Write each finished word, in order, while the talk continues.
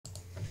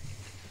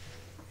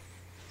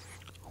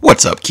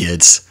What's up,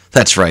 kids?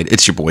 That's right,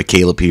 it's your boy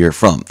Caleb here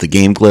from The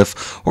Game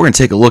Glyph. We're going to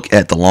take a look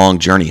at The Long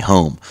Journey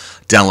Home.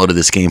 Downloaded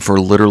this game for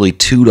literally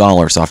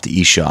 $2 off the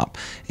eShop.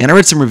 And I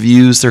read some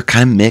reviews, they're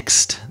kind of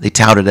mixed. They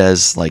tout it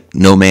as like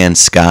No Man's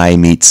Sky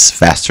meets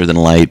Faster Than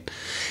Light.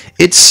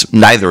 It's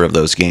neither of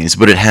those games,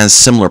 but it has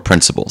similar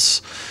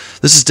principles.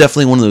 This is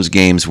definitely one of those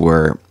games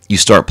where you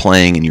start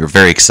playing and you're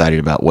very excited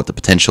about what the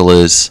potential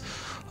is.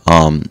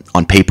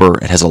 On paper,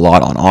 it has a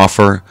lot on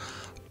offer,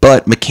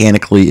 but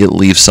mechanically it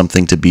leaves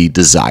something to be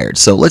desired.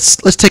 So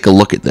let's take a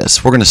look at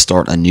this. We're going to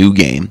start a new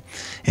game,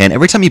 and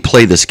every time you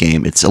play this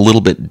game, it's a little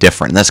bit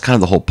different. And that's kind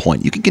of the whole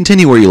point. You can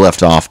continue where you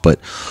left off,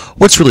 but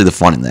what's really the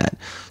fun in that?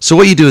 So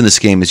what you do in this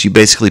game is you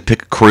basically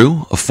pick a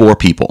crew of 4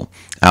 people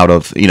out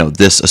of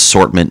this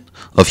assortment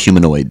of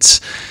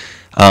humanoids.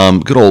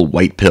 Good old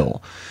white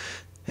pill.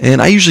 And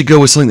I usually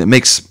go with something that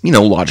makes,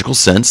 logical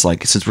sense.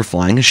 Like, since we're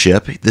flying a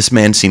ship, this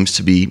man seems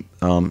to be,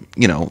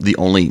 the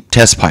only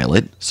test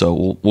pilot.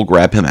 So we'll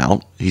grab him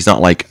out. He's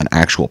not like an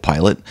actual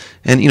pilot.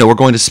 And, we're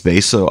going to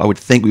space, so I would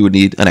think we would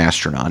need an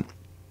astronaut.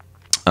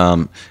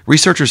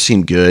 Researchers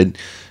seem good.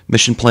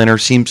 Mission planner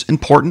seems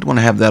important. Want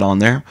to have that on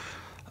there.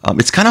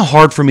 It's kind of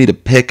hard for me to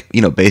pick,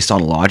 based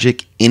on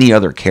logic, any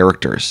other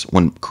characters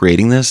when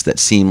creating this that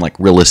seem like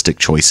realistic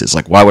choices.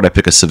 Like, why would I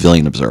pick a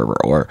civilian observer?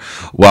 Or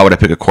why would I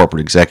pick a corporate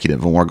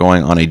executive when we're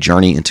going on a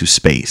journey into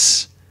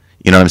space?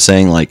 You know what I'm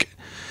saying? Like,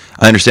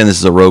 I understand this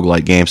is a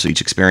roguelike game, so each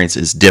experience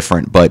is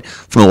different, but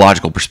from a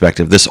logical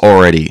perspective, this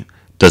already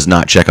does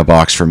not check a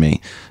box for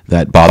me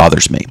that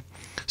bothers me.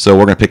 So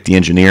we're going to pick the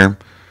engineer.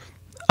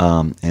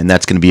 And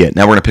that's going to be it.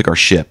 Now we're going to pick our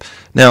ship.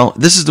 Now,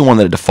 this is the one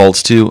that it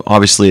defaults to.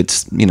 Obviously,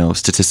 it's,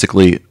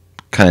 statistically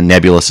kind of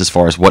nebulous as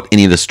far as what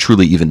any of this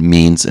truly even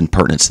means in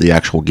pertinence to the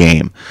actual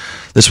game.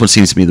 This one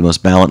seems to be the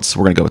most balanced, so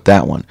we're going to go with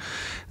that one.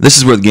 This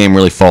is where the game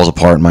really falls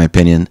apart, in my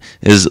opinion,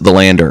 is the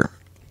lander.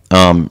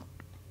 The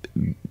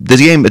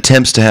game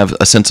attempts to have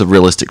a sense of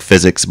realistic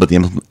physics, but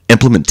the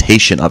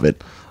implementation of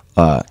it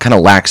kind of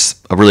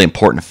lacks a really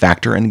important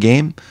factor in the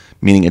game,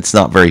 meaning it's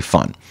not very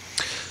fun.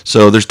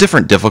 So there's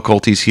different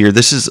difficulties here.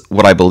 This is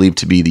what I believe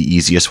to be the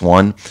easiest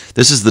one.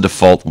 This is the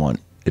default one,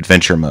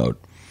 adventure mode.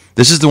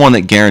 This is the one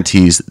that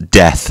guarantees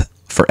death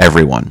for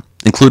everyone,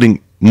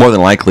 including more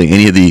than likely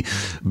any of the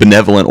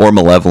benevolent or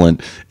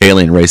malevolent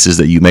alien races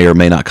that you may or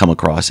may not come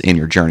across in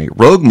your journey.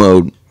 Rogue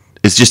mode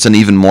is just an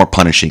even more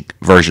punishing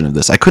version of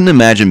this. I couldn't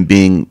imagine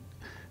being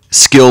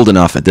skilled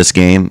enough at this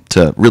game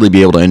to really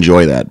be able to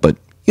enjoy that, but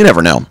you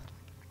never know.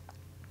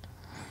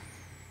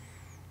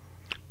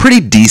 Pretty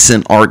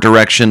decent art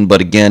direction, but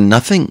again,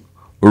 nothing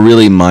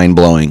really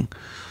mind-blowing.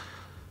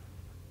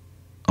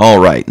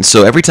 Alright, and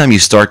so every time you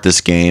start this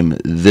game,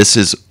 this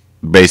is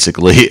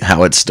basically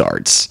how it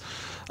starts.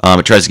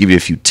 It tries to give you a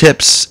few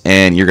tips,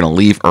 and you're going to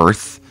leave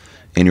Earth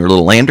in your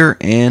little lander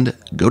and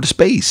go to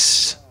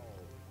space.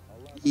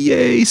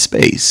 Yay,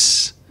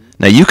 space.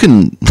 Now you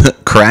can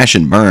crash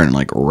and burn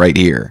like right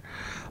here.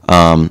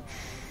 Let's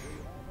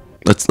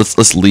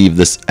leave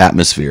this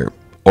atmosphere,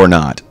 or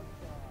not.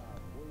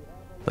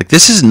 Like,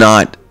 this is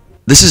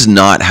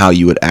not how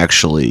you would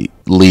actually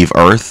leave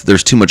Earth.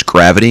 There's too much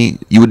gravity.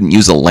 You wouldn't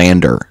use a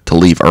lander to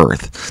leave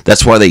Earth.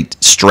 That's why they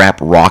strap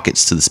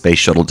rockets to the Space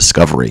Shuttle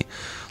Discovery.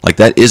 Like,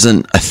 that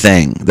isn't a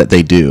thing that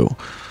they do.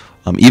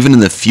 Even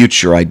in the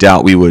future, I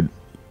doubt we would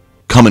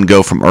come and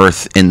go from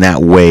Earth in that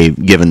way,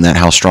 given that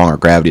how strong our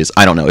gravity is.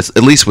 I don't know. It's,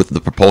 at least with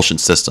the propulsion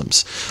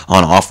systems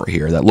on offer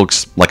here, that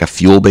looks like a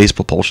fuel-based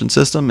propulsion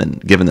system, and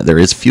given that there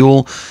is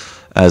fuel...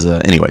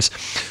 anyways,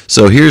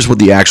 so here's what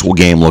the actual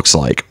game looks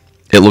like.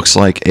 It looks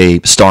like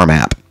a star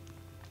map.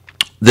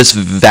 This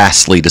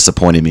vastly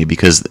disappointed me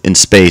because in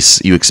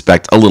space you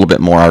expect a little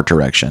bit more art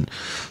direction.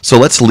 So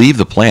let's leave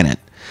the planet,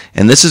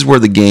 and this is where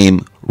the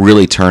game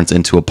really turns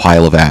into a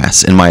pile of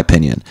ass, in my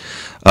opinion.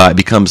 It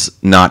becomes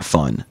not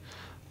fun.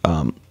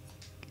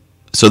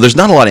 So there's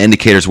not a lot of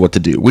indicators what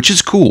to do, which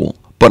is cool,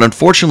 but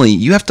unfortunately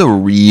you have to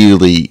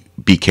really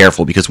be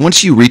careful, because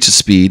once you reach a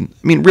speed,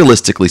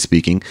 realistically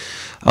speaking,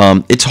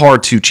 it's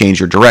hard to change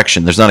your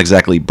direction. There's not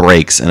exactly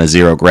brakes in a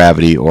zero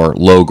gravity or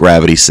low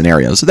gravity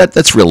scenario, so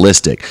that's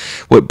realistic.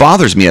 What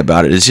bothers me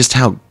about it is just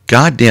how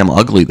goddamn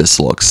ugly this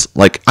looks.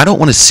 Like, I don't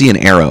want to see an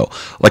arrow.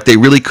 Like, they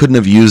really couldn't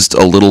have used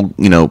a little,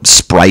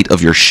 sprite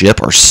of your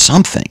ship or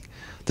something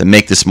to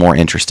make this more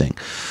interesting.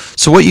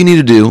 So what you need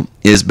to do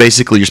is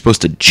basically you're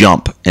supposed to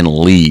jump and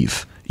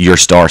leave your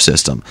star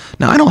system.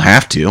 Now, I don't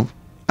have to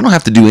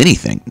do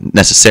anything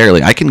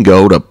necessarily. I can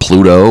go to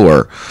Pluto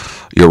or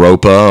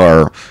Europa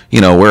or,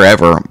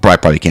 wherever. I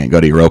probably can't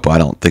go to Europa. I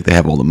don't think they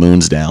have all the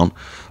moons down.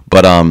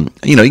 But,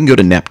 you can go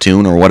to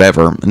Neptune or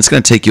whatever, and it's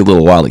going to take you a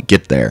little while to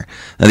get there.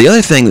 Now, the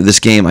other thing that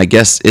this game, I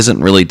guess,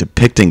 isn't really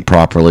depicting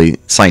properly,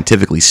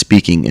 scientifically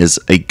speaking, is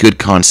a good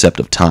concept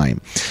of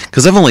time.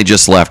 Because I've only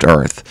just left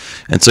Earth,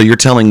 and so you're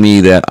telling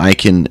me that I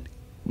can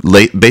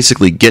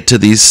basically get to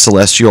these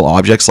celestial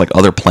objects like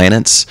other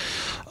planets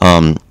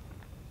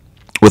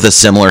with a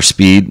similar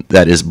speed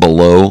that is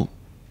below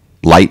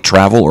light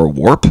travel or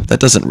warp? That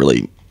doesn't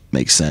really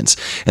make sense.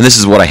 And this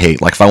is what I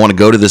hate. Like, if I want to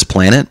go to this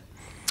planet,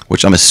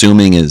 which I'm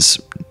assuming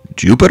is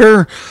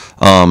Jupiter.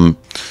 I'm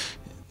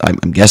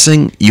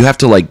guessing you have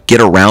to like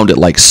get around it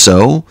like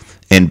so,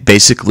 and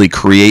basically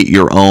create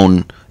your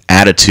own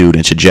attitude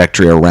and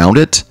trajectory around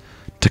it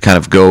to kind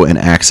of go and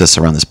access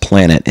around this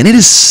planet. And it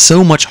is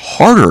so much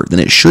harder than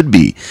it should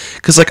be,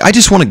 because like I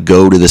just want to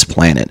go to this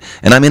planet,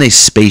 and I'm in a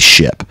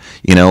spaceship.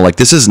 You know, like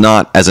this is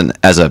not as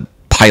a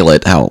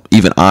pilot how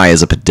even I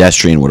as a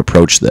pedestrian would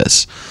approach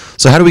this.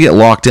 So how do we get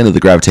locked into the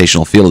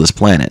gravitational field of this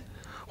planet?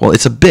 Well,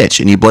 it's a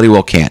bitch, and you bloody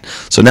well can't.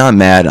 So now I'm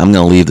mad. I'm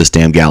going to leave this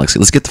damn galaxy.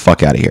 Let's get the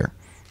fuck out of here.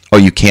 Oh,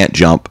 you can't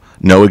jump.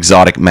 No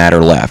exotic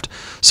matter left.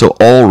 So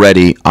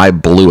already I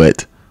blew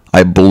it.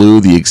 I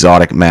blew the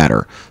exotic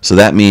matter. So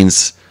that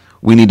means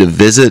we need to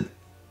visit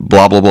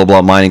blah, blah, blah,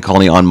 blah mining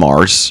colony on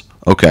Mars.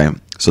 Okay,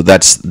 so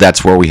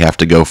that's where we have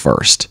to go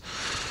first.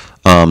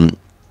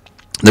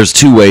 There's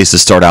two ways to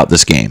start out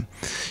this game.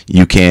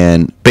 You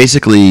can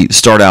basically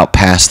start out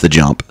past the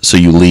jump, so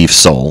you leave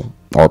Sol,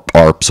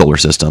 our solar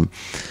system,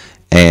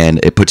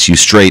 and it puts you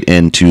straight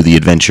into the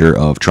adventure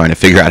of trying to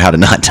figure out how to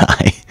not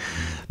die.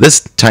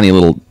 This tiny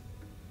little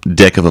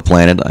dick of a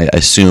planet, I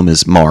assume,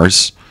 is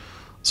Mars.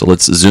 So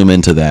let's zoom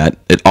into that.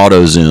 It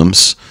auto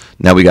zooms.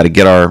 Now we got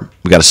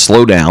to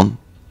slow down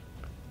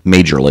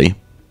majorly,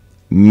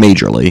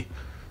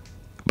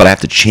 but I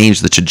have to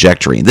change the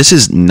trajectory. This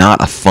is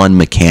not a fun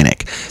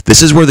mechanic.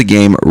 This is where the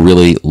game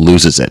really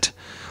loses it.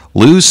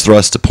 Lose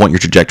thrust to point your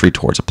trajectory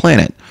towards a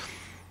planet.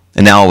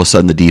 And now all of a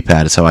sudden the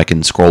D-pad is how I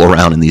can scroll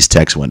around in these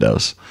text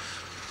windows.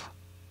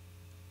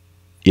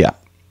 Yeah.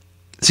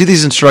 See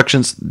these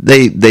instructions?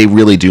 They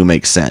really do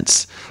make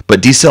sense.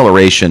 But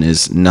deceleration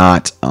is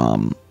not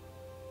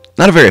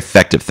a very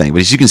effective thing.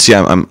 But as you can see,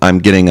 I'm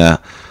getting an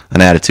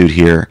attitude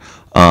here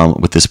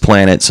with this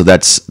planet, so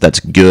that's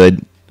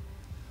good.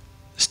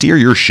 Steer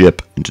your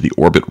ship into the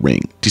orbit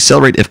ring.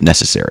 Decelerate if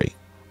necessary.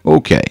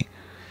 Okay.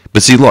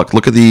 But see,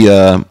 look at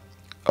the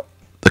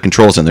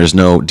controls, and there's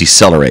no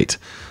decelerate.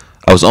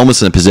 I was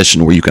almost in a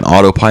position where you can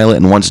autopilot,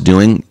 and once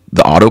doing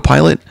the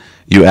autopilot,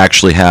 you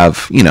actually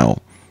have,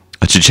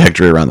 a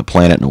trajectory around the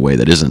planet in a way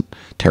that isn't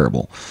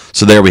terrible.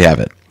 So there we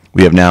have it.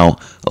 We have now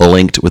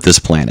linked with this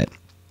planet.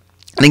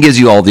 And it gives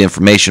you all the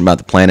information about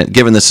the planet,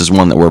 given this is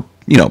one that we're,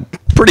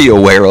 pretty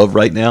aware of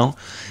right now.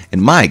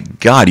 And my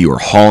God, you are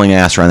hauling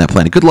ass around that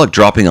planet. Good luck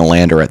dropping a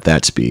lander at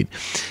that speed.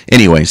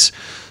 Anyways,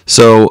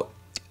 so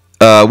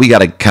we got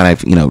to kind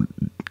of,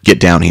 get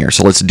down here.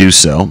 So let's do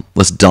so.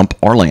 Let's dump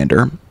our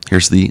lander.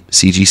 Here's the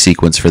CG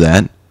sequence for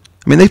that.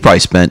 I mean, they probably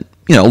spent,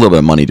 a little bit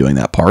of money doing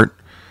that part.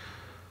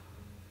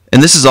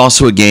 And this is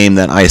also a game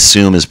that I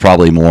assume is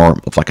probably more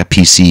of like a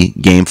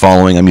PC game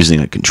following. I'm using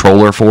a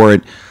controller for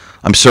it.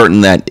 I'm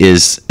certain that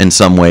is in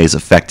some ways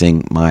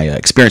affecting my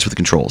experience with the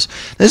controls.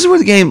 This is where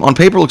the game on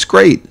paper looks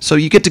great. So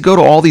you get to go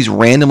to all these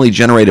randomly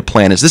generated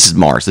planets. This is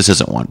Mars. This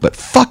isn't one, but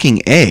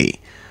fucking A.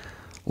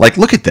 Like,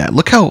 look at that.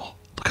 Look how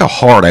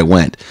hard I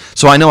went.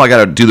 So I know I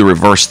got to do the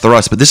reverse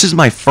thrust, but this is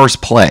my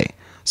first play.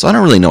 So I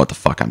don't really know what the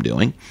fuck I'm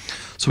doing.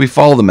 So we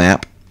follow the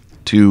map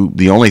to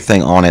the only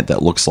thing on it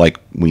that looks like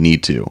we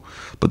need to.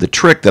 But the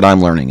trick that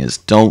I'm learning is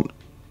don't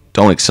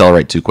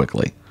accelerate too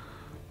quickly.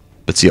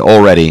 But see,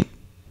 already,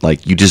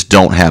 like, you just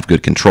don't have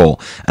good control.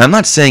 And I'm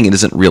not saying it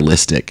isn't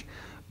realistic,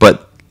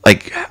 but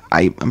like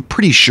I'm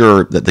pretty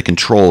sure that the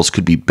controls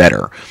could be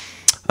better.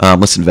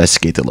 Let's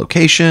investigate the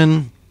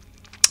location.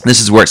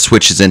 This is where it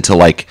switches into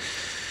like,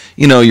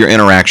 your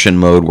interaction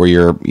mode where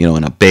you're,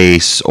 in a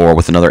base or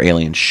with another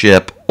alien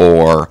ship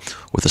or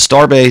with a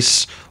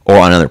starbase or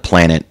on another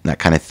planet, that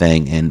kind of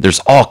thing. And there's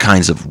all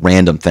kinds of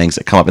random things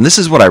that come up. And this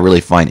is what I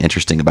really find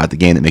interesting about the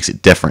game that makes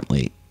it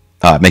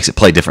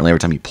play differently every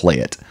time you play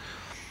it.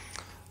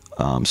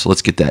 So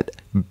let's get that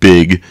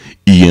big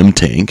EM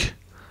tank.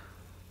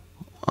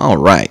 All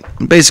right.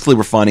 And basically,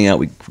 we're finding out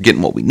we're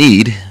getting what we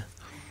need.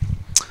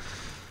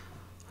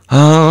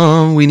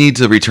 We need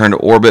to return to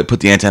orbit, put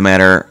the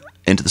antimatter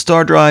into the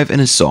star drive, and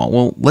install.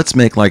 Well, let's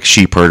make like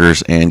sheep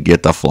herders and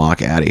get the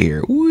flock out of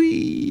here.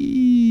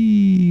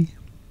 Whee!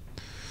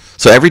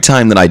 So every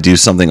time that I do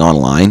something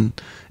online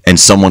and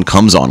someone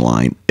comes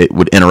online, it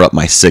would interrupt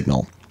my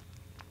signal.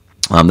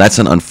 That's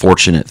an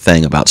unfortunate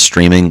thing about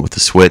streaming with the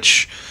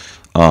Switch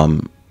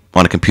on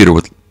a computer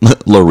with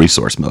low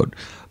resource mode.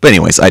 But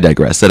anyways, I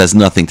digress. That has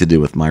nothing to do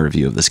with my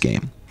review of this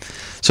game.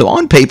 So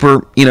on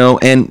paper,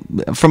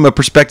 and from a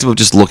perspective of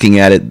just looking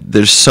at it,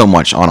 there's so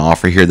much on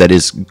offer here that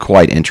is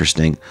quite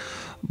interesting.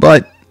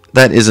 But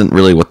that isn't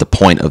really what the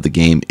point of the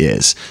game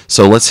is.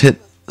 So let's hit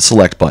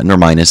select button or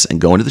minus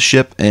and go into the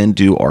ship and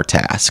do our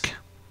task.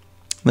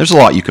 There's a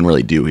lot you can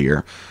really do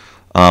here.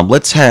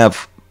 Let's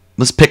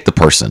pick the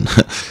person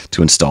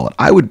to install it.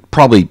 I would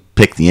probably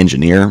pick the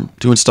engineer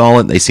to install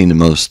it. They seem the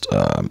most,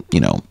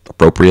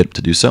 appropriate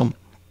to do so.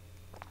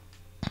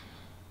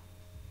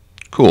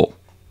 Cool.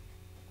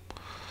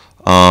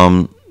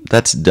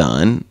 That's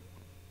done.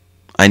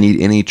 I need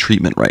any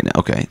treatment right now.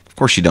 Okay, of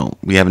course you don't.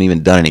 We haven't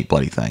even done any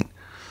bloody thing.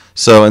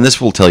 So, and this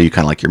will tell you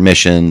kind of like your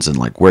missions and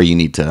like where you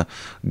need to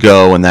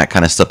go and that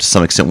kind of stuff to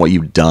some extent, what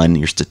you've done,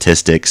 your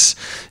statistics.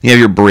 You have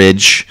your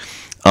bridge.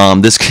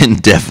 This can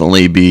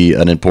definitely be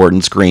an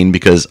important screen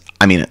because,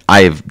 I mean,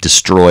 I have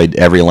destroyed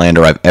every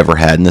lander I've ever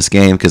had in this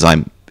game because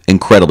I'm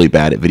incredibly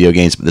bad at video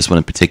games, but this one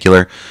in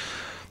particular.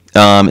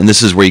 And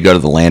this is where you go to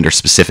the lander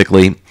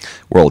specifically,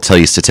 where it'll tell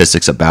you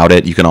statistics about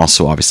it. You can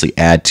also obviously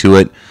add to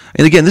it.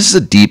 And again, this is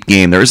a deep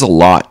game. There is a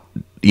lot,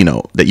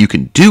 that you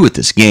can do with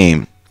this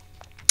game.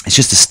 It's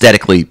just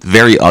aesthetically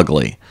very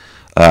ugly.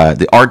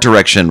 The art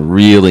direction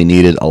really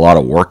needed a lot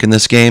of work in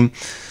this game.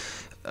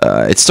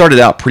 It started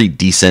out pretty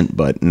decent,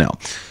 but no.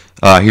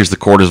 Here's the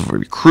quarters of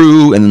your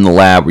crew, and then the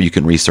lab where you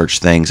can research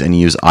things and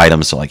use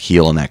items to like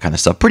heal and that kind of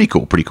stuff. Pretty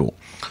cool, pretty cool.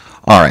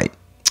 All right.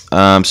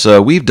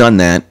 So we've done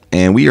that,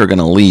 and we are going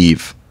to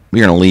leave.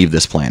 We're going to leave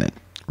this planet,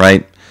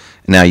 right?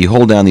 Now you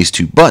hold down these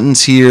two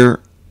buttons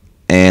here,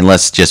 and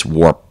let's just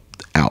warp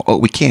out. Oh,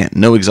 we can't.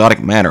 No exotic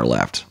matter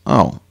left.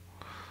 Oh,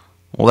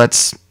 well,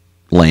 that's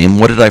lame.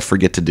 What did I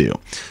forget to do?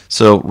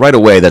 So right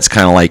away, that's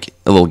kind of like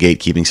a little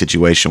gatekeeping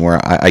situation where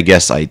I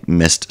guess I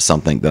missed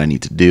something that I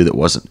need to do that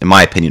wasn't, in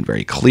my opinion,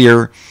 very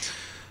clear.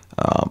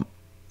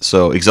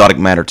 So exotic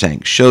matter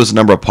tank shows the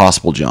number of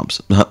possible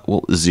jumps.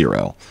 Well,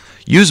 0.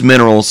 Use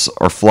minerals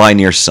or fly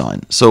near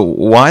sun. So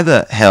why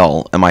the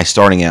hell am I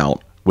starting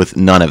out with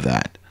none of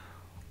that?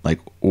 Like,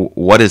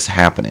 what is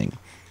happening?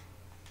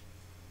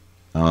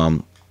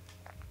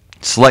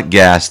 Select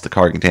gas the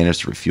cargo containers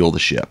to refuel the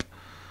ship.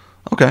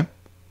 Okay,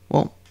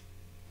 well,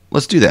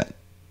 let's do that.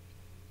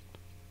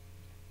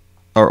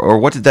 Or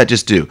what did that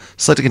just do?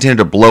 Select a container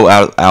to blow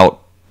out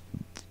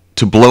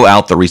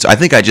the resource. I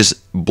think I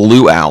just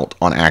blew out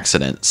on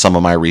accident some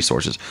of my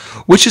resources,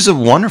 which is a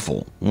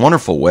wonderful,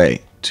 wonderful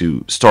way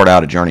to start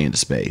out a journey into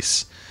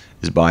space,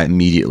 is by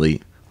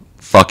immediately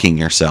fucking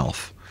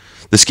yourself.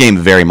 This game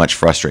very much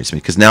frustrates me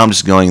because now I'm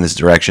just going in this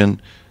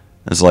direction.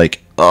 It's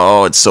like,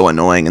 oh, it's so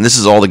annoying, and this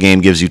is all the game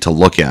gives you to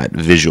look at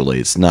visually.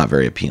 It's not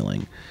very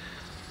appealing,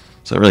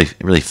 so it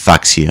really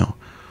fucks you.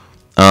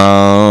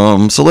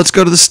 So let's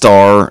go to the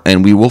star,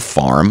 and we will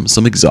farm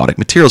some exotic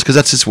materials because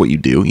that's just what you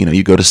do.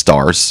 You go to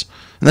stars,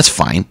 and that's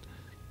fine.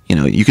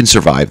 You can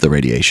survive the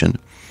radiation.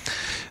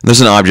 There's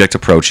an object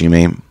approaching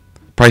me.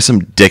 Probably some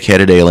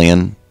dick-headed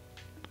alien.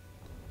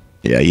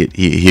 Yeah,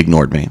 he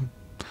ignored me.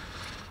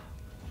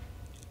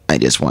 I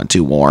just want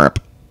to warp.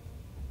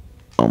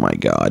 Oh my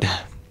god.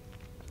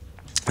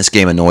 This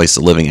game annoys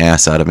the living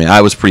ass out of me.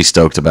 I was pretty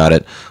stoked about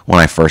it when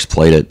I first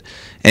played it,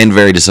 and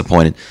very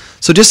disappointed.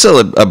 So just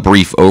a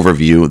brief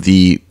overview.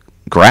 The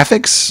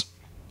graphics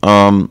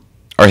are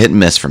hit and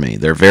miss for me.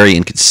 They're very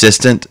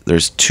inconsistent.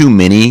 There's too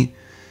many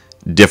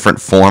different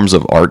forms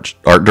of art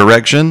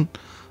direction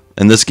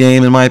in this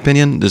game, in my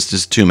opinion. There's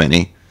just too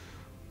many.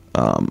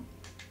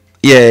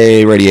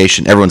 Yay,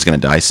 radiation. Everyone's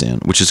going to die soon,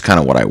 which is kind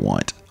of what I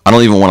want. I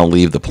don't even want to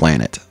leave the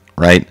planet,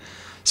 right?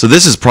 So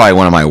this is probably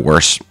one of my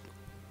worst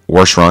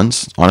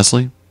runs,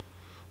 honestly.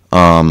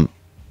 Am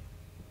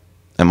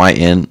I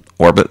in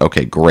orbit?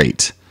 Okay,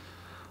 great.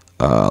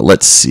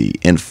 Let's see.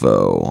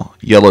 Info.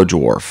 Yellow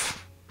dwarf.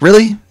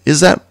 Really? Is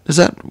that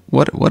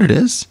what it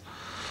is?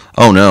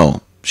 Oh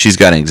no. She's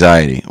got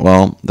anxiety.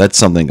 Well, that's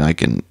something I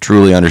can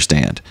truly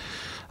understand.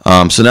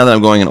 So now that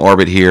I'm going in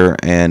orbit here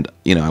and,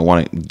 I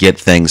want to get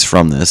things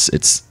from this,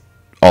 it's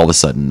all of a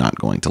sudden not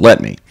going to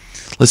let me.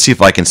 Let's see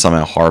if I can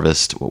somehow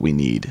harvest what we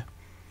need.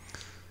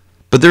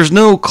 But there's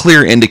no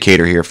clear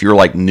indicator here if you're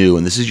like new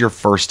and this is your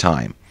first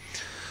time.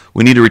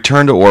 We need to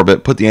return to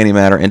orbit, put the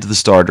antimatter into the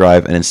star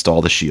drive, and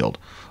install the shield.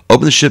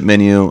 Open the ship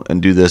menu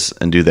and do this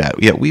and do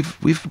that. Yeah,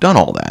 we've done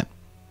all that.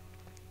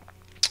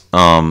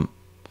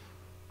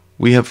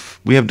 We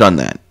have done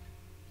that.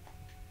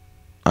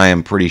 I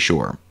am pretty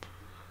sure.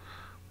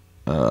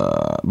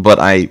 But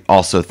I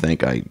also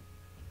think I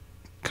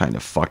kind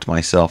of fucked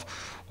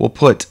myself. We'll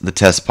put the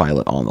test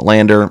pilot on the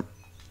lander.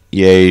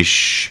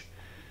 Yeesh.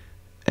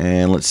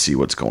 And let's see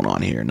what's going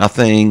on here.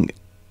 Nothing.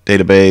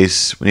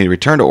 Database. We need to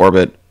return to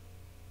orbit.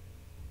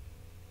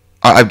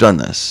 I've done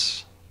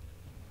this.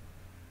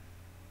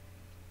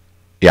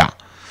 Yeah.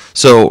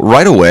 So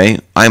right away,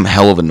 I'm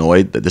hell of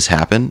annoyed that this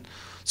happened.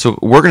 So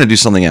we're going to do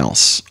something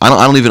else. I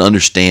don't even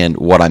understand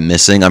what I'm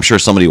missing. I'm sure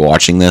somebody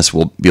watching this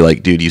will be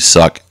like, dude, you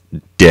suck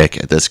dick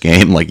at this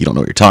game. Like, you don't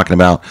know what you're talking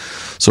about.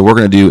 So we're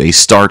going to do a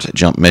start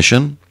jump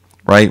mission,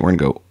 right? We're going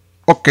to go,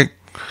 okay.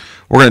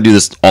 We're going to do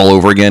this all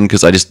over again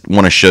because I just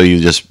want to show you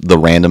just the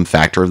random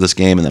factor of this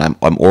game, and then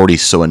I'm already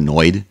so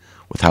annoyed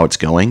with how it's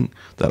going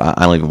that I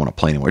don't even want to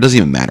play anymore. It doesn't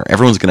even matter.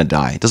 Everyone's going to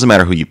die. It doesn't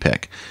matter who you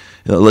pick.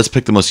 Let's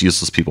pick the most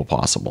useless people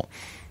possible.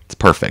 It's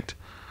perfect.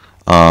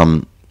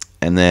 And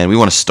then we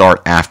want to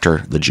start after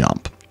the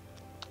jump.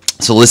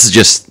 So this is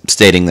just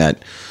stating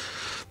that,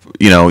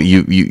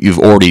 you've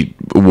already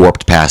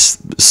warped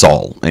past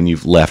Sol and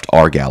you've left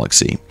our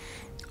galaxy,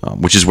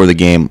 which is where the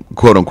game,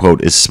 quote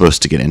unquote, is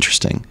supposed to get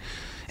interesting.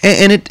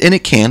 And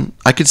it can.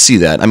 I could see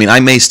that. I mean, I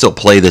may still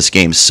play this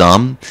game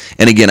some.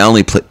 And again, I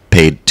only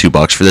paid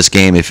 $2 for this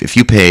game. If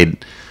you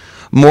paid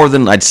more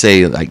than, I'd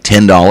say, like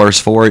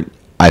 $10 for it,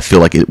 I feel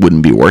like it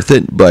wouldn't be worth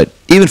it. But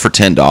even for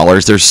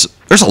 $10,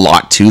 there's a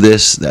lot to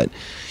this that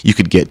you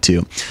could get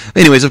to.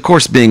 Anyways, of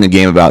course, being a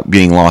game about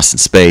being lost in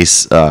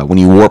space, when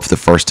you warp for the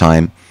first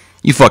time,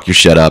 you fuck your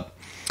shit up,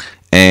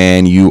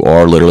 and you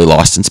are literally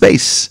lost in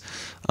space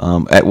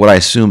at what I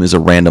assume is a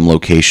random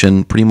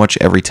location pretty much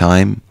every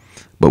time,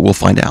 but we'll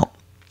find out.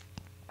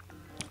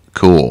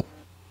 Cool.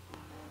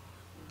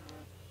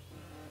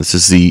 This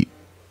is the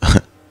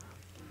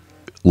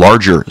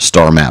larger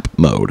star map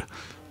mode.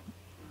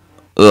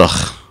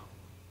 Ugh.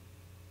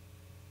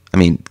 I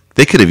mean,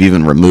 they could have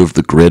even removed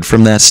the grid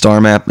from that star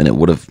map and it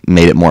would have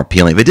made it more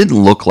appealing. If it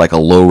didn't look like a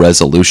low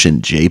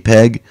resolution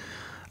JPEG,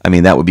 I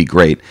mean, that would be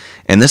great.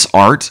 And this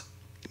art,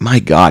 my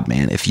God,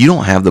 man, if you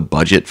don't have the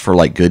budget for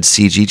like good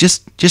CG,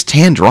 just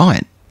hand draw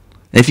it.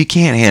 And if you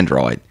can't hand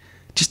draw it,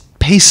 just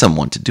pay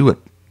someone to do it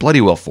bloody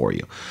well for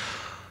you.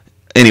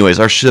 Anyways,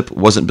 our ship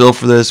wasn't built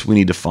for this. We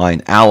need to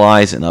find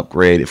allies and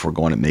upgrade if we're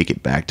going to make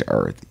it back to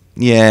Earth.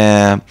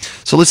 Yeah.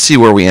 So let's see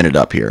where we ended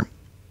up here.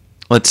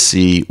 Let's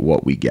see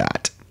what we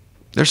got.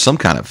 There's some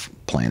kind of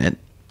planet.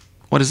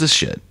 What is this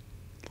shit?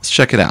 Let's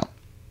check it out.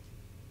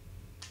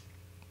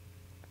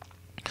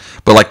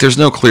 But like, there's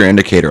no clear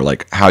indicator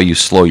like how you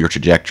slow your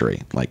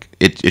trajectory. Like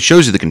it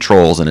shows you the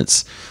controls and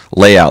its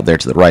layout there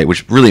to the right,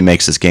 which really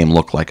makes this game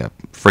look like a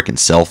freaking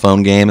cell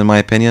phone game in my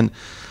opinion.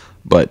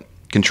 But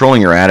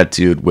controlling your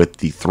attitude with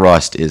the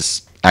thrust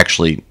is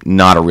actually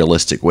not a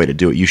realistic way to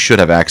do it. You should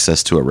have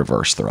access to a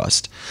reverse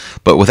thrust.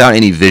 But without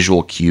any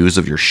visual cues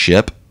of your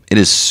ship, it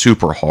is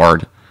super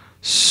hard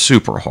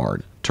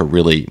to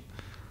really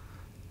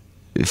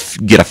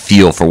get a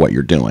feel for what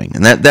you're doing.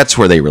 And that's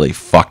where they really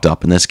fucked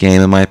up in this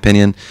game, in my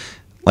opinion.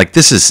 Like,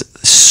 this is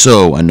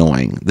so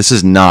annoying. This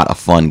is not a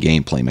fun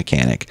gameplay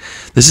mechanic.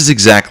 This is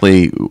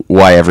exactly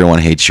why everyone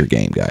hates your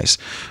game, guys.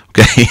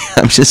 Okay?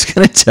 I'm just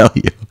going to tell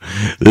you.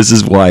 This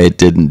is why it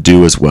didn't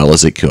do as well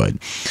as it could.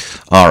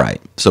 All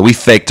right. So we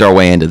faked our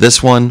way into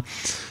this one.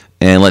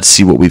 And let's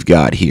see what we've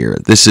got here.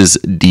 This is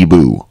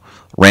Debu.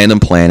 Random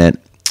planet.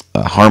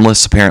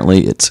 Harmless,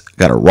 apparently. It's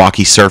got a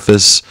rocky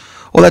surface.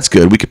 Well, that's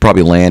good. We could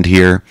probably land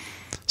here.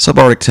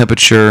 Subarctic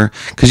temperature.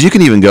 Because you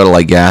can even go to,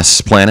 like,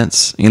 gas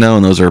planets, you know,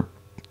 and those are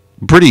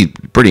pretty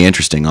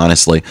interesting,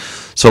 honestly.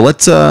 So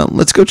let's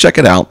go check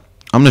it out.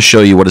 I'm going to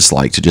show you what it's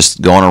like to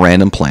just go on a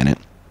random planet.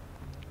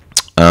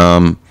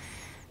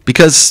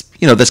 Because,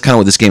 you know, that's kind of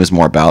what this game is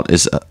more about,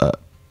 is a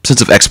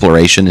sense of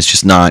exploration. It's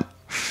just not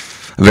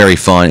very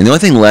fun. And the only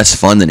thing less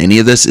fun than any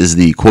of this is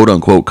the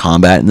quote-unquote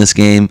combat in this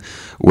game,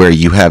 where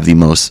you have the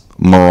most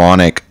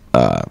moronic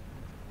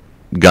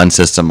gun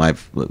system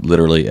I've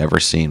literally ever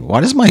seen. Why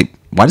does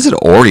it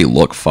already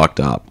look fucked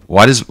up?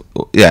 Why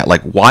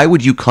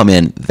would you come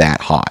in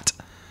that hot?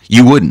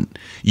 You wouldn't.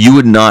 You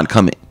would not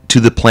come to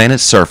the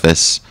planet's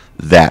surface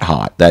that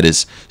hot. That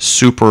is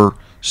super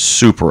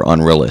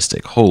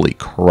unrealistic. Holy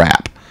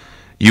crap.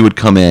 You would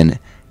come in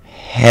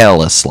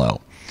hella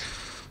slow.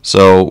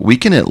 So we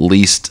can at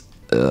least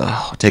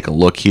take a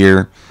look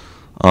here.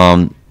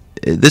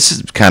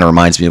 This kind of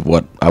reminds me of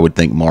what I would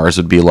think Mars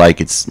would be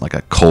like. It's like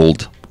a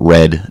cold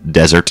red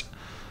desert,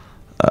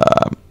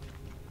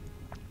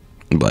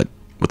 but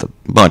with a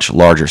much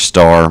larger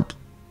star.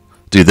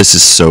 Dude, this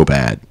is so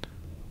bad.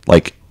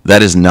 Like,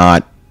 that is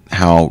not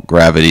how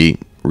gravity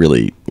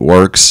really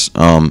works.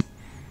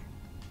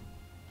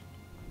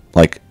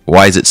 Like,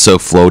 why is it so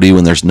floaty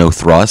when there's no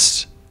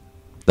thrust?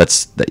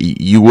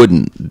 You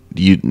wouldn't,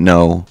 you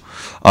know.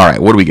 All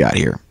right, what do we got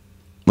here?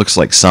 Looks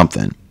like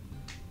something.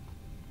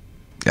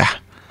 Yeah.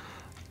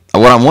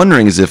 What I'm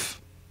wondering is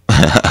if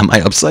am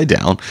I upside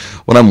down?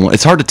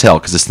 It's hard to tell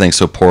because this thing's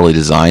so poorly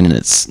designed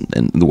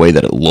and the way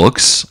that it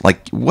looks.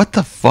 Like, what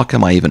the fuck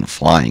am I even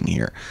flying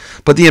here?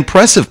 But the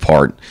impressive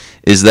part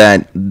is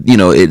that, you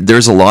know,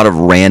 there's a lot of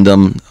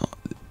random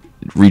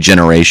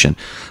regeneration.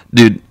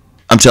 Dude,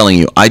 I'm telling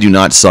you, I do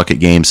not suck at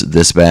games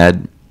this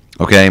bad.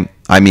 Okay?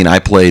 I mean, I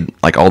played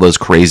like all those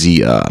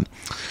crazy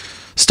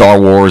Star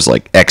Wars,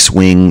 like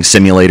X-Wing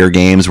simulator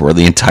games where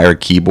the entire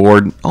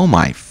keyboard, oh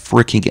my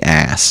freaking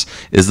ass,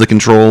 is the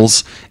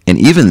controls, and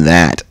even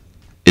that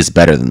is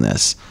better than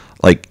this.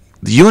 Like,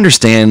 do you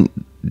understand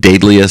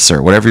Daedalus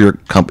or whatever your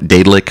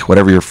Daedalic,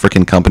 whatever your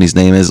freaking company's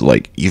name is?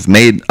 Like, you've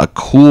made a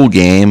cool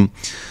game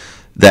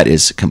that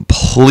is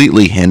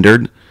completely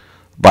hindered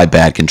by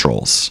bad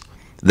controls.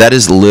 That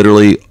is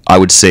literally, I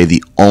would say,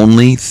 the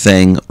only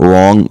thing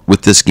wrong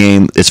with this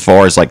game as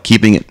far as like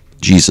keeping it,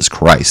 Jesus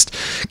Christ,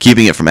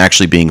 keeping it from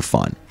actually being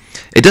fun.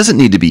 It doesn't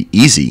need to be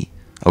easy.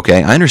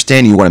 Okay, I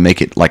understand you want to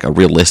make it like a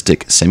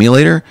realistic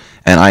simulator,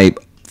 and I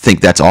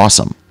think that's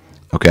awesome.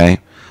 Okay,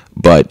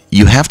 but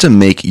you have to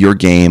make your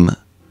game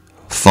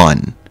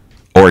fun,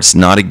 or it's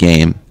not a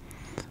game,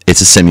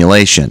 it's a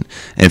simulation.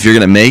 And if you're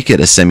going to make it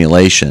a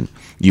simulation,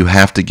 you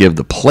have to give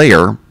the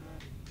player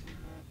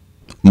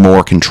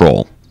more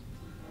control.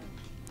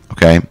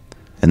 Okay,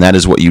 and that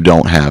is what you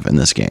don't have in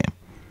this game.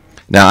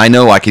 Now, I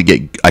know I could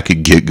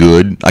get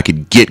good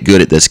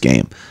at this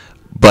game,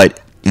 but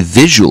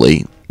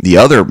visually, the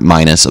other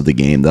minus of the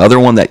game, the other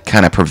one that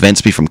kind of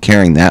prevents me from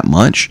caring that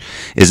much,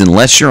 is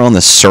unless you're on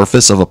the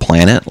surface of a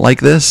planet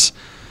like this,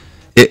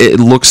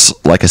 it looks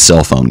like a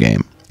cell phone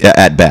game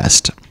at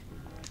best,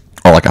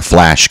 or like a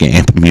flash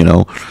game, you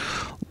know.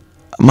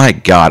 My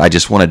God, I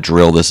just want to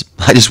drill this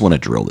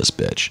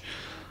bitch.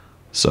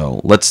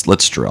 So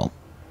let's drill.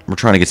 We're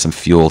trying to get some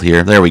fuel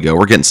here. There we go.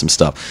 We're getting some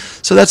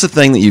stuff. So that's a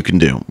thing that you can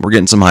do. We're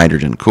getting some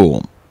hydrogen.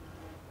 Cool.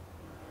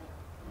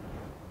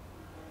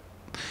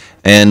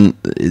 And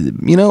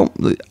you know,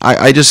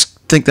 I just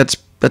think that's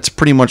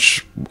pretty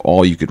much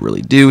all you could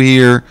really do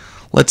here.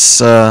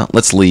 Let's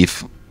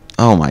leave.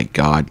 Oh my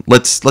God.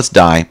 Let's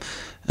die.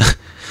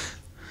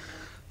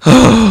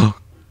 I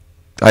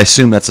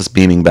assume that's us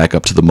beaming back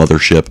up to the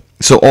mothership.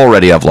 So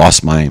already I've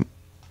lost my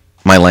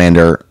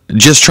lander.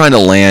 Just trying to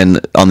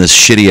land on this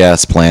shitty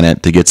ass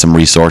planet to get some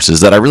resources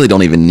that I really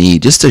don't even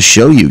need, just to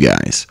show you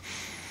guys.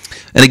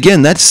 And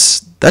again,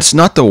 that's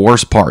not the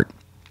worst part.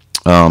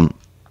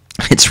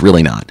 It's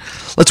really not.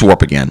 Let's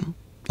warp again.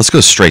 Let's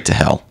go straight to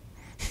hell.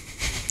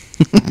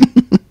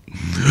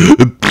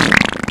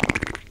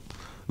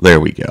 There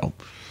we go.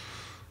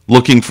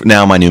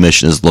 Now my new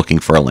mission is looking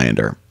for a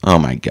lander. Oh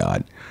my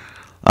God.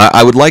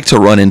 I would like to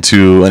run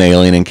into an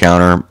alien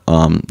encounter,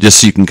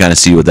 just so you can kind of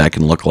see what that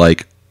can look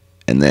like.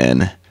 And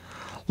then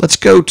let's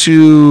go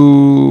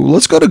to,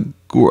 is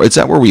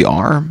that where we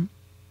are?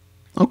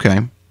 Okay.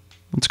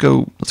 Let's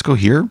go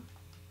here.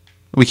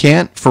 We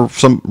can't for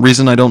some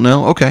reason I don't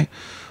know. Okay.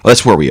 Well,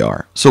 that's where we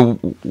are. So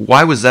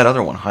why was that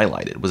other one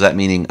highlighted? Was that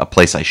meaning a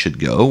place I should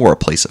go or a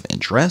place of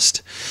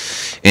interest?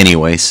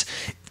 Anyways,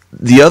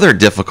 the other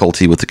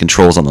difficulty with the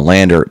controls on the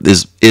lander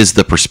is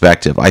the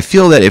perspective. I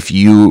feel that if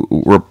you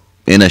were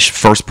in a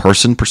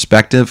first-person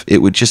perspective, it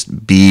would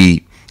just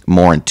be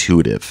more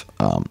intuitive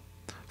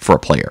for a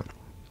player.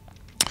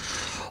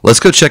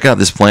 Let's go check out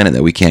this planet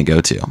that we can't go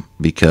to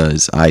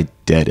because I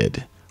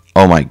deaded.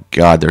 Oh my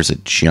God, there's a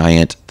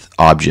giant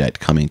object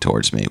coming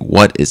towards me.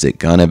 What is it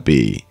gonna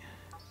be?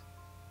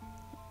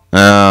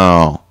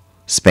 Oh,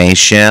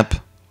 spaceship.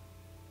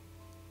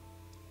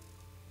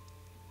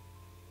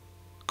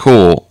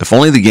 Cool. If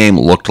only the game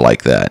looked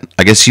like that.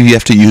 I guess you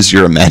have to use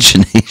your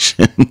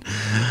imagination.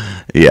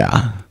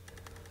 Yeah.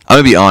 I'm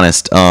gonna be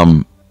honest.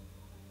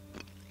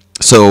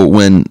 So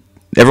when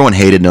everyone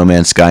hated No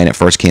Man's Sky and it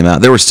first came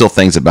out, there were still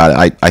things about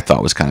it I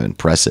thought was kind of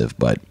impressive,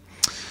 but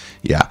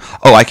yeah.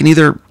 Oh, I can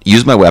either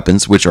use my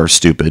weapons, which are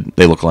stupid.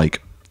 They look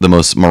like the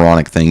most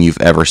moronic thing you've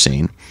ever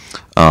seen.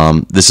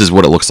 This is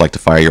what it looks like to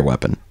fire your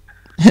weapon.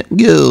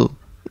 Go.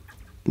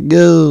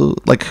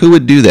 Like, who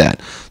would do that?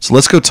 So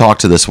let's go talk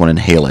to this one and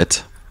hail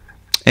it.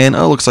 And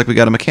oh, looks like we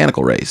got a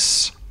mechanical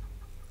race.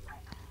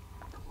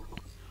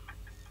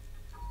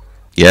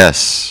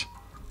 Yes.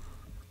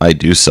 I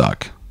do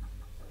suck.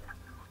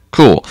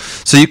 Cool.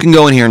 So you can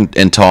go in here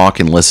and talk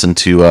and listen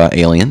to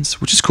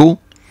aliens, which is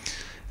cool.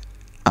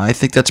 I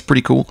think that's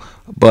pretty cool.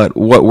 But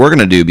what we're going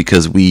to do,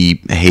 because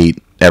we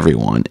hate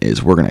everyone,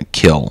 is we're going to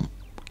kill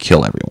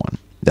everyone.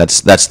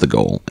 That's the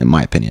goal, in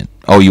my opinion.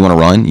 Oh, you want to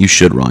run? You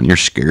should run. You're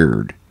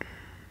scared.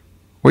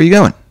 Where are you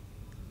going?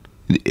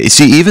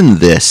 See, even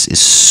this is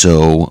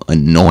so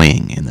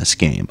annoying in this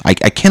game. I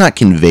cannot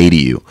convey to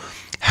you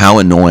how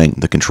annoying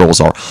the controls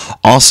are.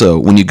 Also,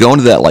 when you go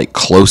into that like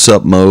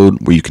close-up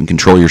mode where you can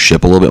control your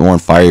ship a little bit more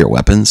and fire your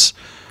weapons,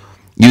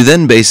 you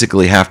then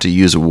basically have to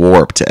use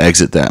warp to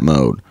exit that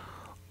mode.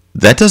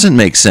 That doesn't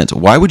make sense.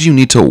 Why would you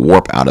need to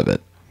warp out of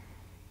it?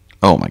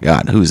 Oh my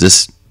God, who's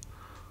this?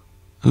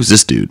 Who's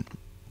this dude?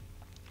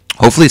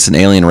 Hopefully it's an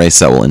alien race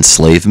that will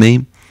enslave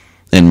me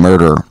and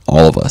murder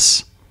all of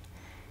us.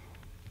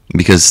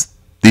 Because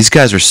these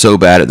guys are so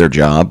bad at their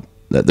job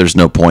that there's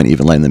no point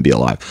even letting them be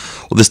alive.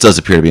 Well, this does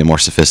appear to be a more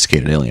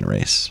sophisticated alien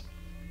race.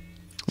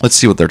 Let's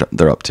see what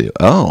they're up to.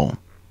 Oh.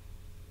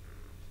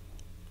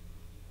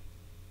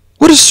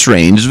 What a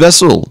strange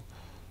vessel.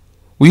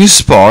 Will you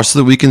spar so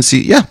that we can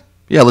see? Yeah,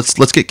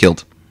 let's get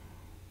killed.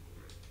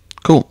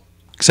 Cool.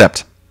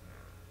 Accept.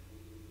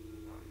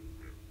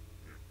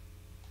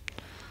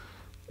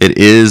 It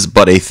is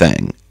but a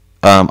thing.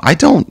 I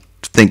don't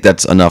think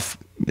that's enough,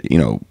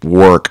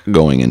 work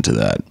going into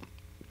that.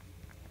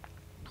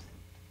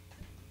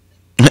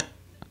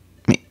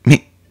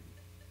 me.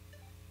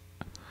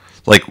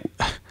 Like,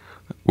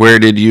 where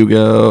did you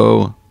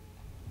go?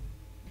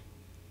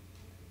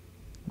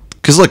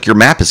 Because look, your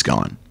map is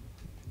gone.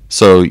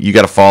 So you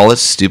got to follow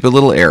this stupid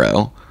little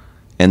arrow.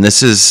 And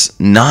this is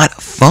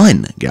not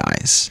fun,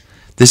 guys.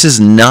 This is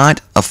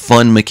not a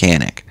fun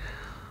mechanic.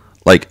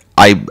 Like,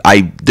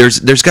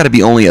 there's got to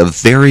be only a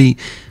very...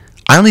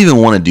 I don't even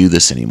want to do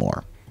this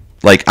anymore.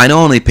 Like, I know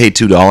I only paid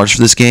 $2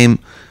 for this game,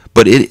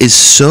 but it is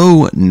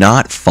so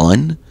not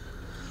fun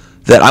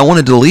that I want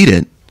to delete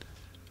it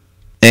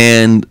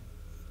and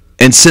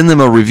send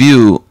them a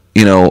review,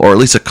 or at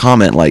least a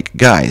comment like,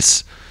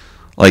 guys,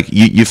 like,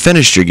 you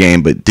finished your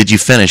game, but did you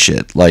finish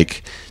it?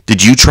 Like,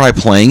 did you try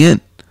playing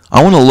it?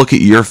 I want to look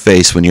at your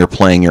face when you're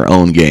playing your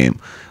own game.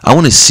 I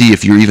want to see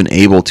if you're even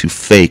able to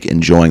fake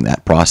enjoying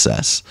that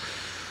process.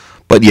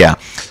 But yeah,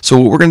 so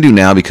what we're going to do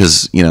now,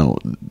 because,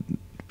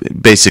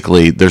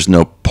 basically there's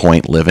no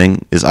point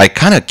living, is I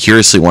kind of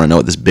curiously want to know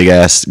what this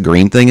big-ass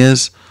green thing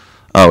is.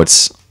 Oh,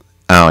 it's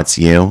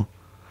you.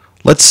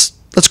 Let's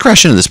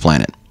crash into this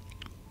planet.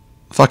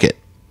 Fuck it.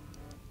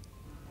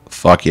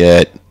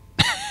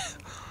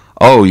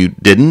 Oh, you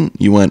didn't?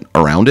 You went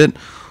around it?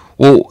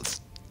 Well,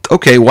 like,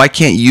 okay, why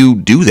can't you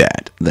do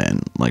that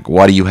then? Like,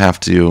 why do you have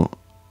to?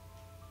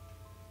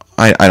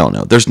 I don't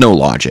know. There's no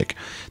logic.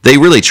 They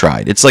really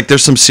tried. It's like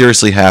there's some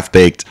seriously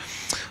half-baked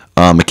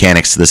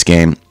mechanics to this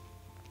game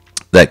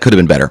that could have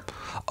been better.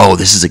 Oh,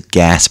 this is a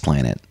gas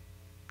planet.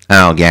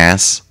 Oh,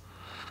 gas.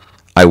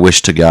 I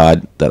wish to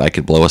God that I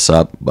could blow us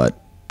up,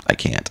 but I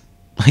can't.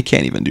 I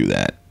can't even do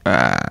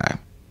that.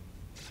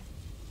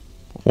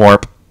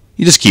 Warp.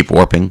 You just keep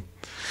warping.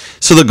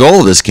 So the goal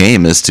of this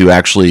game is to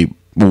actually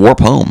warp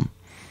home,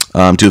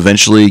 to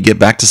eventually get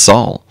back to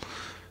Saul,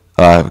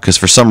 because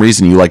for some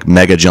reason you like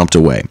mega jumped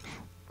away.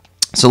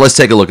 So let's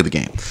take a look at the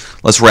game.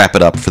 Let's wrap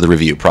it up for the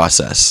review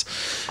process.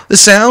 The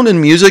sound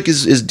and music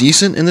is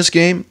decent in this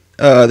game.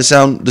 The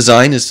sound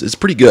design is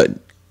pretty good.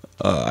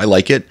 I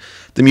like it.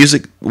 The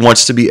music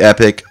wants to be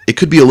epic. It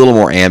could be a little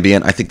more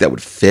ambient. I think that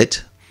would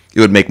fit. It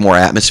would make more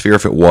atmosphere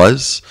if it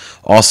was.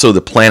 Also, the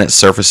planet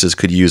surfaces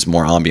could use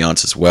more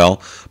ambiance as well,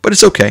 but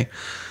it's okay.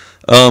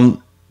 The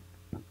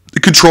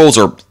controls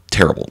are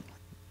terrible.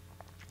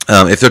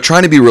 If they're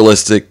trying to be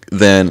realistic,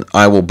 then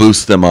I will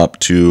boost them up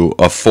to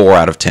a 4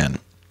 out of 10.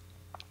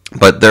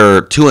 But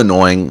they're too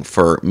annoying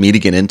for me to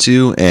get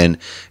into, and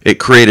it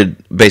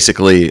created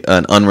basically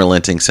an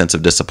unrelenting sense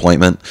of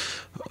disappointment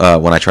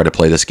when I tried to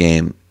play this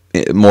game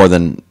more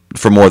than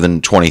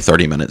 20,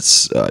 30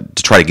 minutes to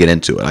try to get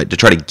into it. To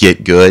try to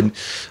get good,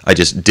 I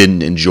just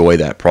didn't enjoy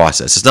that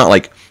process. It's not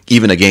like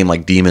even a game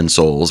like Demon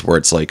Souls where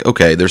it's like,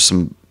 okay, there's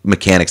some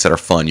mechanics that are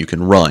fun. You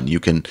can run,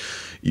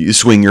 you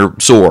swing your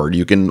sword,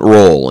 you can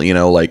roll,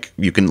 like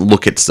you can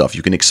look at stuff,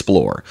 you can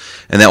explore.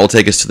 And that will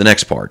take us to the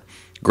next part,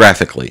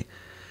 graphically.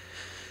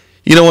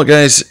 You know what,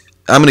 guys?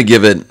 I'm going to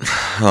give it,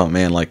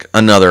 like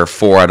another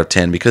 4 out of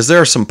 10 because there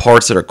are some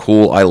parts that are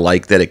cool. I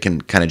like that it can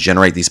kind of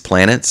generate these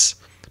planets,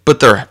 but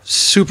they're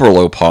super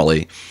low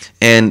poly,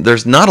 and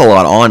there's not a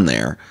lot on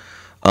there,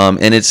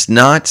 and it's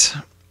not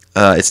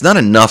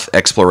enough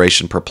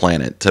exploration per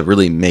planet to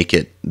really make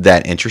it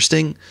that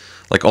interesting.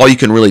 Like all you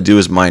can really do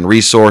is mine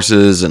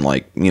resources and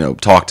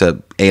talk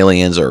to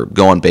aliens or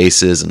go on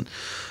bases and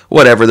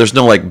whatever. There's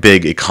no like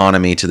big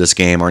economy to this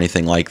game or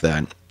anything like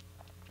that.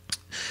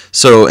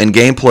 So in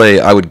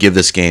gameplay, I would give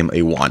this game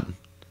a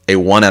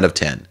 1 out of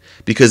 10,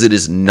 because it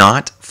is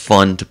not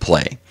fun to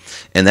play.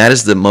 And that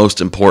is the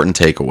most important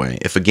takeaway.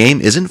 If a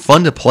game isn't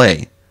fun to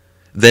play,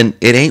 then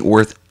it ain't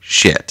worth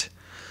shit.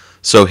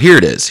 So here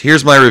it is.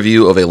 Here's my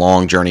review of A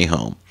Long Journey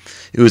Home.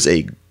 It was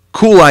a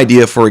cool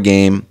idea for a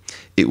game.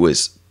 It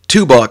was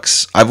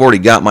 $2. I've already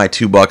got my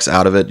 $2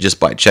 out of it just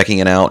by checking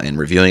it out and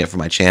reviewing it for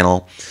my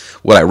channel.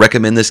 Would I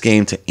recommend this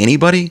game to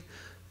anybody?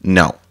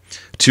 No.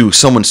 To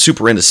someone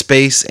super into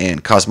space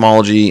and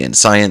cosmology and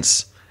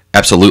science?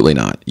 Absolutely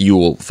not. You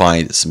will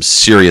find some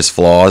serious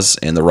flaws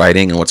in the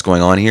writing and what's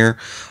going on here.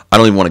 I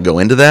don't even want to go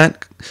into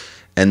that.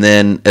 And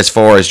then as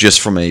far as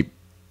just from a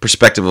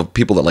perspective of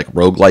people that like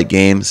roguelike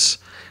games,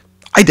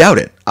 I doubt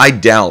it. I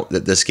doubt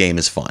that this game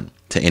is fun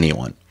to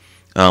anyone,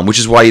 which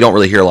is why you don't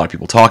really hear a lot of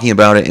people talking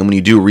about it. And when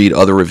you do read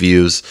other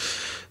reviews,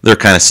 they're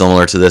kind of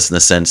similar to this in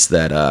the sense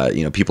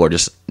that people are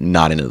just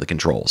not into the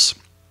controls.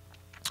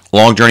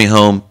 Long Journey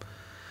Home.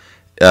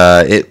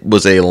 It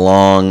was a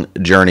long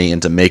journey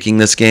into making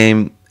this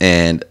game,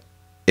 and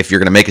if you're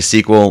going to make a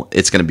sequel,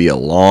 it's going to be a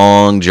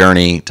long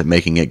journey to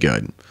making it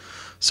good.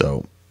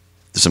 So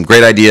there's some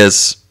great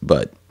ideas,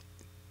 but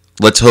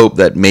let's hope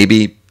that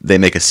maybe they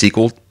make a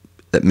sequel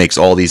that makes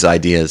all these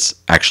ideas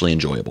actually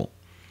enjoyable.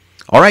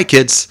 All right,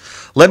 kids,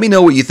 let me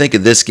know what you think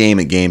of this game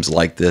and games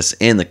like this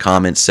in the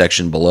comments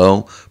section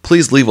below.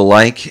 Please leave a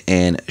like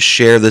and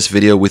share this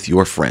video with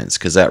your friends,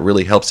 because that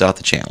really helps out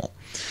the channel.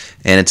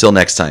 And until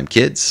next time,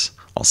 kids,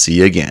 I'll see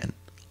you again.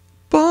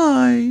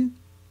 Bye.